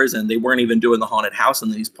part of the prison. They weren't even doing the haunted house in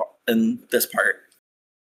this part.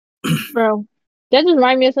 Bro, that just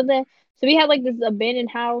reminded me of something. So we had like this abandoned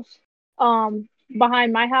house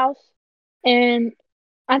behind my house, and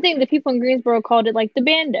I think the people in Greensboro called it like the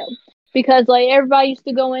Bando, because like everybody used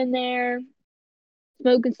to go in there,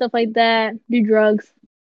 smoke and stuff like that, do drugs,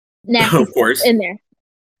 nasty Of course. stuff in there.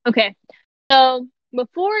 Okay, so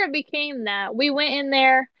before it became that, we went in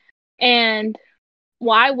there, and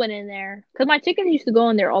I went in there because my chickens used to go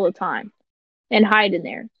in there all the time and hide in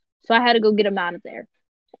there, so I had to go get them out of there.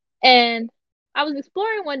 And I was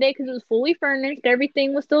exploring one day because it was fully furnished,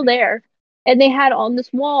 everything was still there, and they had on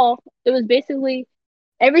this wall. It was basically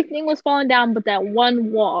everything was falling down, but that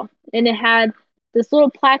one wall, and it had this little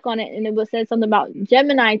plaque on it, and it was said something about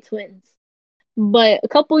Gemini twins. But a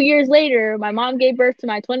couple years later, my mom gave birth to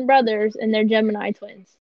my twin brothers, and they're Gemini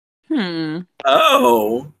twins.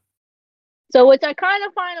 Oh. So, which I kind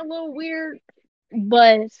of find a little weird,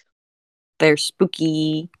 but they're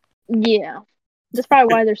spooky. Yeah, that's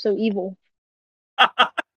probably why they're so evil.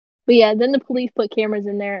 But yeah, then the police put cameras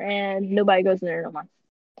in there, and nobody goes in there no more.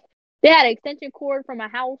 They had an extension cord from a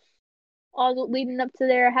house all leading up to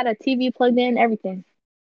there. Had a TV plugged in, everything.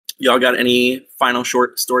 Y'all got any final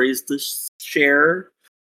short stories to share?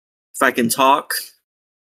 If I can talk.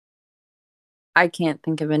 I can't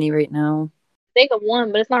think of any right now. Think of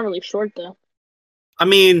one, but it's not really short though. I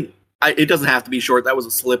mean, it doesn't have to be short. That was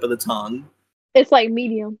a slip of the tongue. It's like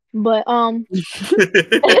medium, but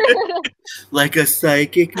like a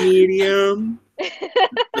psychic medium.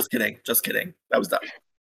 Just kidding. That was dumb.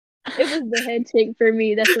 It was the head shake for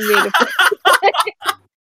me. That's what made it.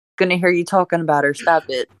 Gonna hear you talking about her. Stop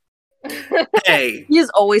it. Hey, he's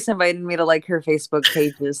always invited me to like her Facebook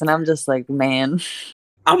pages, and I'm just like, man,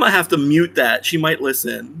 I'm gonna have to mute that. She might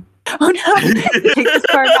listen. Oh no! Take this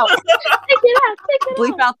card out. Take it out. Take it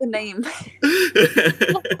Bleep out. out the name.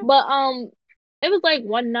 But it was like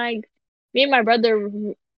one night, me and my brother,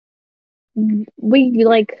 we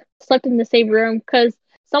like slept in the same room because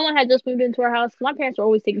someone had just moved into our house. My parents were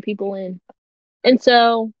always taking people in, and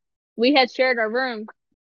so we had shared our room.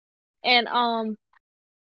 And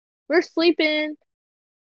we're sleeping,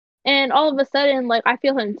 and all of a sudden, like I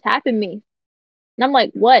feel him tapping me, and I'm like,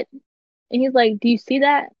 "What?" And he's like, "Do you see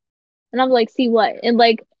that?" And I'm like, "See what?" And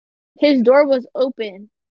like his door was open,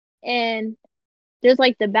 and there's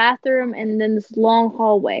like the bathroom, and then this long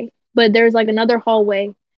hallway. But there's like another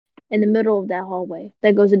hallway in the middle of that hallway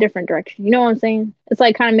that goes a different direction. You know what I'm saying? It's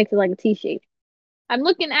like kind of makes it like a T shape. I'm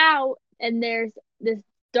looking out, and there's this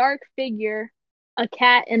dark figure, a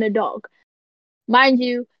cat, and a dog. Mind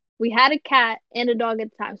you, we had a cat and a dog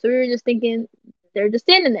at the time, so we were just thinking they're just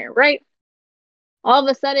standing there, right? All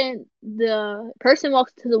of a sudden, the person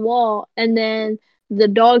walks to the wall, and then the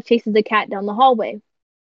dog chases the cat down the hallway.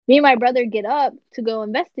 Me and my brother get up to go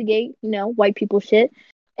investigate, white people shit,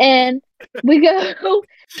 and we go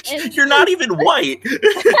and You're not even white.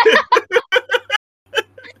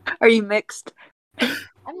 Are you mixed?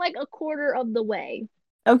 I'm like a quarter of the way.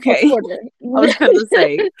 Okay. A quarter. I was gonna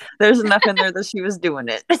say there's enough in there that she was doing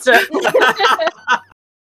it. So.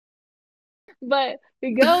 But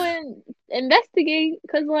we go and investigate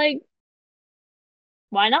because, like,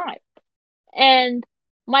 why not? And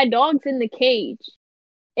my dog's in the cage,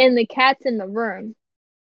 and the cat's in the room.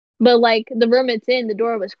 But like the room it's in, the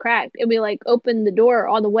door was cracked, and we like opened the door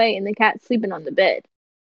all the way, and the cat's sleeping on the bed.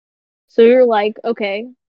 So we were like, okay,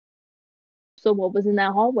 so what was in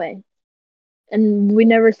that hallway? And we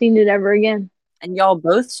never seen it ever again. And y'all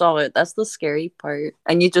both saw it. That's the scary part.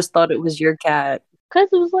 And you just thought it was your cat. Cause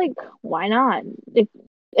it was like, why not? It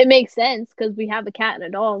makes sense because we have a cat and a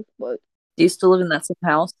dog. But Do you still live in that same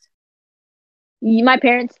house? my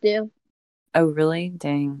parents do. Oh, really?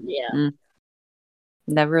 Dang. Yeah.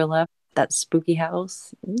 Never left that spooky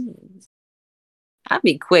house. I'd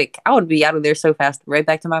be quick. I would be out of there so fast. Right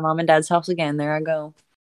back to my mom and dad's house again. There I go.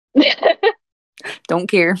 Don't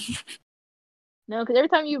care. No, because every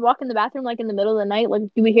time you walk in the bathroom, like in the middle of the night, like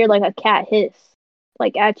you would hear like a cat hiss,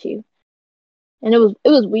 like at you, and it was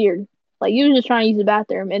weird. Like you were just trying to use the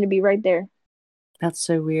bathroom, and it'd be right there. That's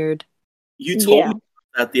so weird. You told me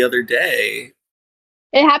that the other day.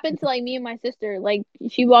 It happened to like me and my sister. Like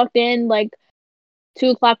she walked in like 2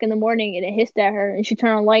 o'clock in the morning, and it hissed at her, and she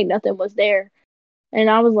turned on light, nothing was there, and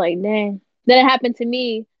I was like, dang. Then it happened to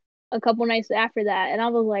me a couple nights after that, and I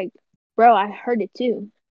was like, bro, I heard it too,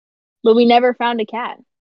 but we never found a cat.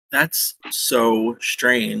 That's so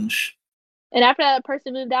strange. And after that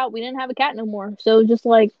person moved out, we didn't have a cat no more. So it was just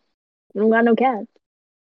like, we don't got no cats.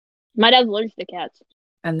 My dad's allergic to cats.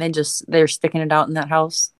 And they're sticking it out in that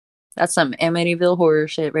house. That's some Amityville horror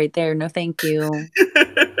shit right there. No thank you.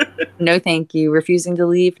 No thank you. Refusing to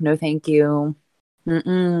leave. No thank you.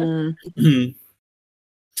 I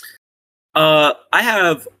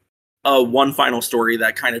have one final story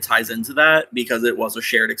that kind of ties into that because it was a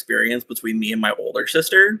shared experience between me and my older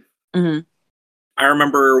sister. Mm-hmm. I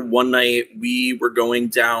remember one night we were going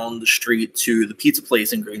down the street to the pizza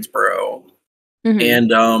place in Greensboro.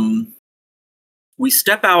 Mm-hmm. And we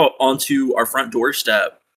step out onto our front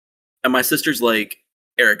doorstep, and my sister's like,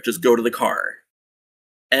 Eric, just go to the car.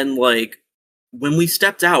 And like, when we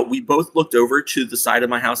stepped out, we both looked over to the side of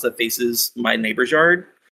my house that faces my neighbor's yard.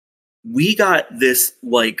 We got this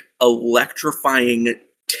like electrifying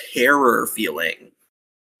terror feeling.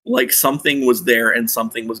 Like something was there and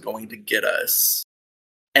something was going to get us.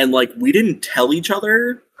 And like, we didn't tell each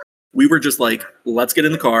other. We were just like, let's get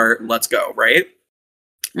in the car, let's go, right?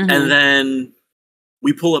 Mm-hmm. And then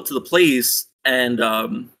we pull up to the place,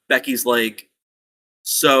 and Becky's like,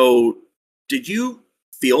 so did you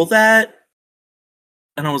feel that?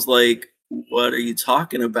 And I was like, what are you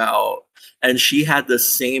talking about? And she had the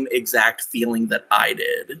same exact feeling that I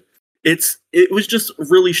did. It was just a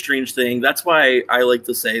really strange thing. That's why I like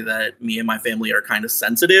to say that me and my family are kind of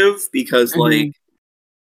sensitive, because like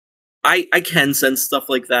I can sense stuff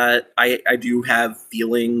like that. I do have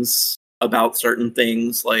feelings about certain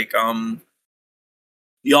things. Like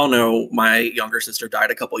y'all know my younger sister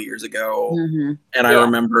died a couple years ago. And I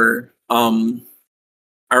remember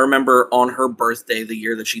on her birthday, the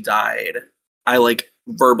year that she died, I like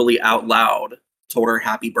verbally out loud told her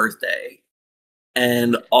happy birthday.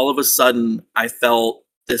 And all of a sudden I felt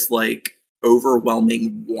this like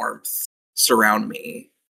overwhelming warmth surround me.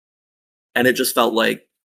 And it just felt like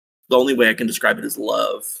the only way I can describe it is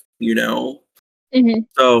love, you know? Mm-hmm.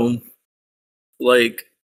 So like,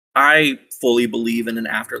 I fully believe in an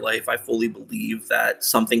afterlife. I fully believe that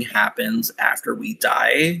something happens after we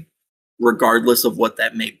die, regardless of what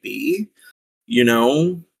that may be. You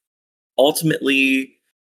know, ultimately,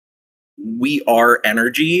 we are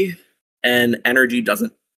energy, and energy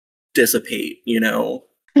doesn't dissipate, you know?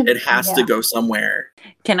 It has to Yeah. go somewhere.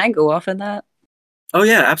 Can I go off of that? Oh,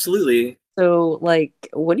 yeah, absolutely. So, like,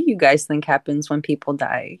 what do you guys think happens when people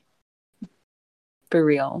die? For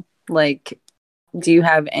real. Like, do you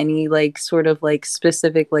have any like sort of like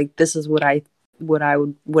specific like this is what I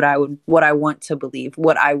want to believe.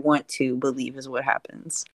 What I want to believe is what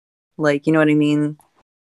happens. Like, you know what I mean?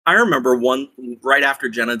 I remember one right after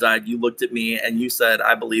Jenna died, you looked at me and you said,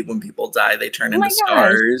 I believe when people die, they turn Oh into my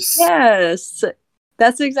gosh. stars. Yes.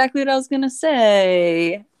 That's exactly what I was gonna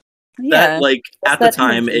say. That, Yeah. like, That's at the that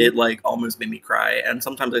time, energy. it, like, almost made me cry. And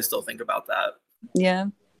sometimes I still think about that. Yeah.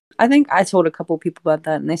 I think I told a couple people about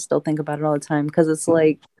that and they still think about it all the time because it's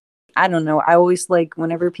like, I don't know. I always like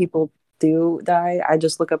whenever people do die, I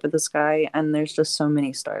just look up at the sky and there's just so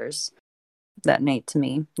many stars that night to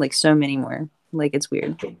me. Like so many more. Like it's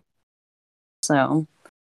weird. So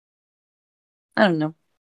I don't know.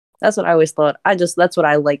 That's what I always thought. That's what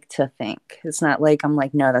I like to think. It's not like I'm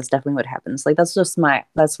like, no, that's definitely what happens. Like that's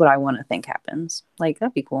what I want to think happens. Like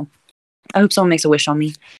that'd be cool. I hope someone makes a wish on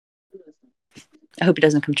me. I hope it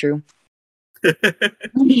doesn't come true.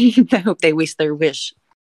 I hope they waste their wish.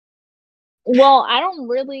 Well, I don't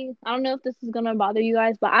know if this is gonna bother you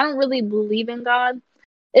guys, but I don't really believe in God.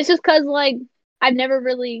 It's just because, like, I've never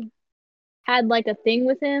really had, like, a thing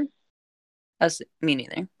with him. Us, me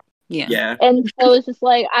neither. Yeah. Yeah. And so it's just,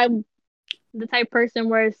 like, I'm the type of person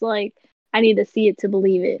where it's, like, I need to see it to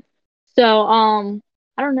believe it. So,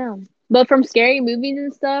 I don't know. But from scary movies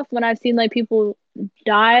and stuff, when I've seen, like, people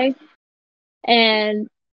die, and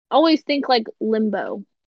I always think, like, limbo.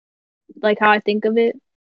 Like, how I think of it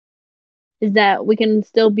is that we can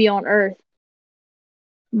still be on Earth,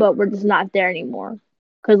 but we're just not there anymore.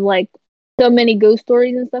 Because, like, so many ghost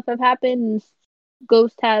stories and stuff have happened, and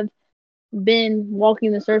ghosts have been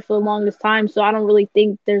walking this earth for the longest time. So I don't really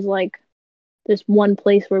think there's, like, this one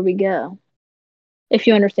place where we go. If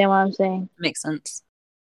you understand what I'm saying. Makes sense.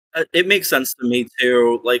 It makes sense to me,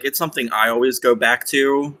 too. Like, it's something I always go back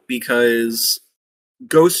to because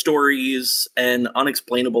ghost stories and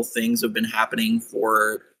unexplainable things have been happening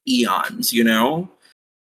for eons, you know?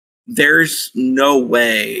 There's no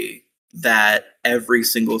way that every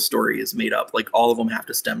single story is made up. Like, all of them have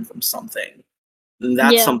to stem from something. And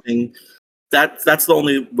that's Yeah. something that's the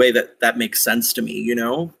only way that makes sense to me, you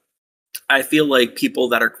know? I feel like people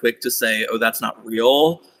that are quick to say, "Oh, that's not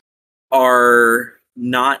real," are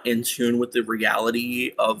not in tune with the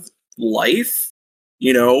reality of life.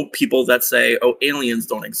 You know, people that say, "Oh, aliens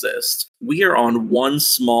don't exist." We are on one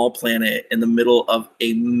small planet in the middle of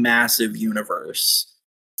a massive universe.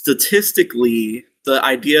 Statistically, the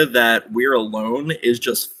idea that we're alone is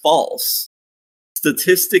just false.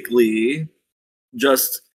 Statistically,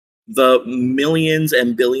 just the millions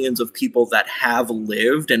and billions of people that have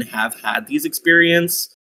lived and have had these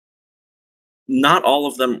experiences, not all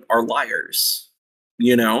of them are liars,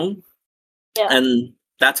 you know? Yeah. And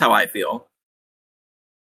that's how I feel.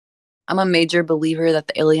 I'm a major believer that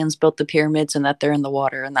the aliens built the pyramids and that they're in the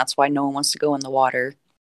water, and that's why no one wants to go in the water.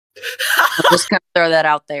 I'm just gonna throw that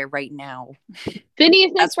out there right now. Phineas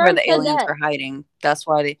and That's where Ferb the said aliens that. are hiding. That's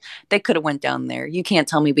why they could have went down there. You can't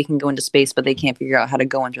tell me we can go into space, but they can't figure out how to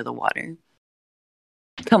go under the water.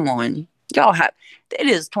 Come on, y'all have. It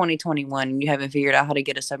is 2021, and you haven't figured out how to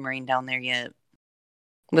get a submarine down there yet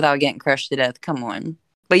without getting crushed to death. Come on,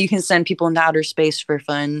 but you can send people into outer space for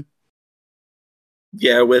fun.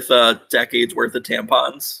 Yeah, with decades worth of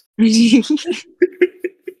tampons.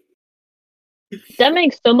 That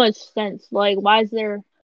makes so much sense. Like, why is there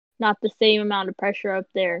not the same amount of pressure up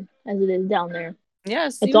there as it is down there? Yeah,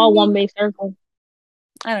 see It's what I all mean? one big circle.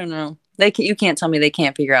 I don't know. You can't tell me they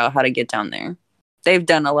can't figure out how to get down there. They've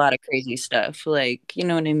done a lot of crazy stuff. Like, you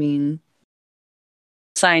know what I mean?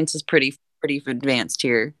 Science is pretty advanced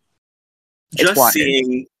here. It's Just water.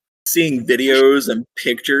 seeing videos and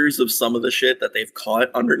pictures of some of the shit that they've caught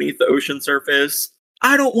underneath the ocean surface.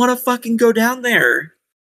 I don't want to fucking go down there.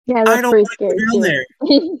 Yeah, I that's don't pretty want to scary go down there.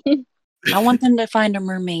 too. I want them to find a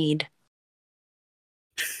mermaid.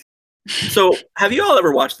 So, have you all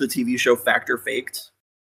ever watched the TV show Fact or Faked?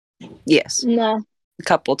 Yes, No. a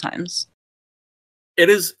couple times. It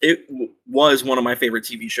was one of my favorite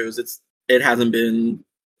TV shows. It hasn't been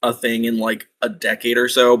a thing in like a decade or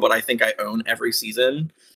so, but I think I own every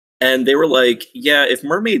season. And they were like, yeah, if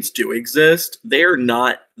mermaids do exist, they're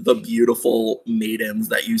not the beautiful maidens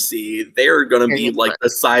that you see. They're going to be like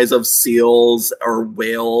the size of seals or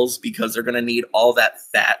whales because they're going to need all that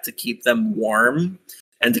fat to keep them warm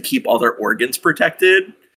and to keep all their organs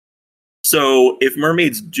protected. So if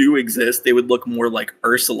mermaids do exist, they would look more like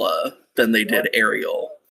Ursula than they did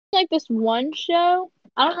Ariel. Like this one show,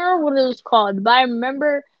 I don't remember what it was called, but I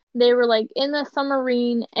remember they were like in the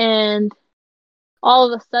submarine and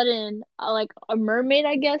all of a sudden, like a mermaid,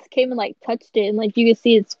 I guess, came and like touched it, and like you could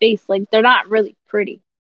see its face. Like they're not really pretty.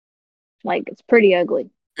 Like it's pretty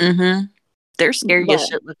ugly. Mm-hmm. They're scary as But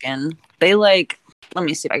shit looking. They like. Let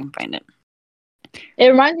me see if I can find it. it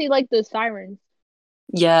reminds me like the sirens.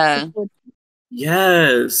 Yeah.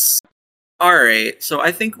 Yes. All right. So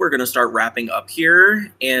I think we're going to start wrapping up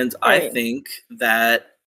here. And I think that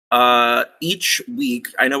each week,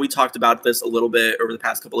 I know we talked about this a little bit over the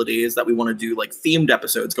past couple of days, that we want to do like themed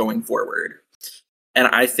episodes going forward. And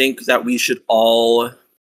I think that we should all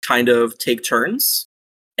kind of take turns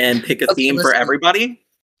and pick a theme for everybody.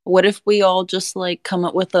 What if we all just like come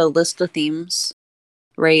up with a list of themes,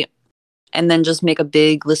 right? And then just make a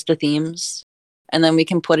big list of themes. And then we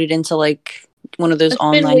can put it into like one of those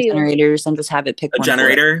online generators and just have it pick a one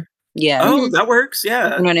generator. Yeah. Oh, that works.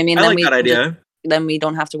 Yeah. You know what I mean? I like that idea. Then we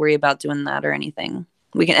don't have to worry about doing that or anything.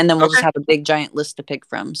 We can, and then we'll just have a big giant list to pick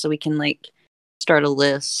from, so we can like start a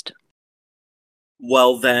list.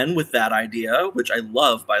 Well, then, with that idea, which I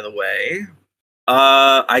love, by the way,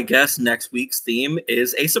 I guess next week's theme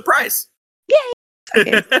is a surprise. Yay!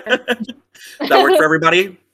 Okay. That work for everybody?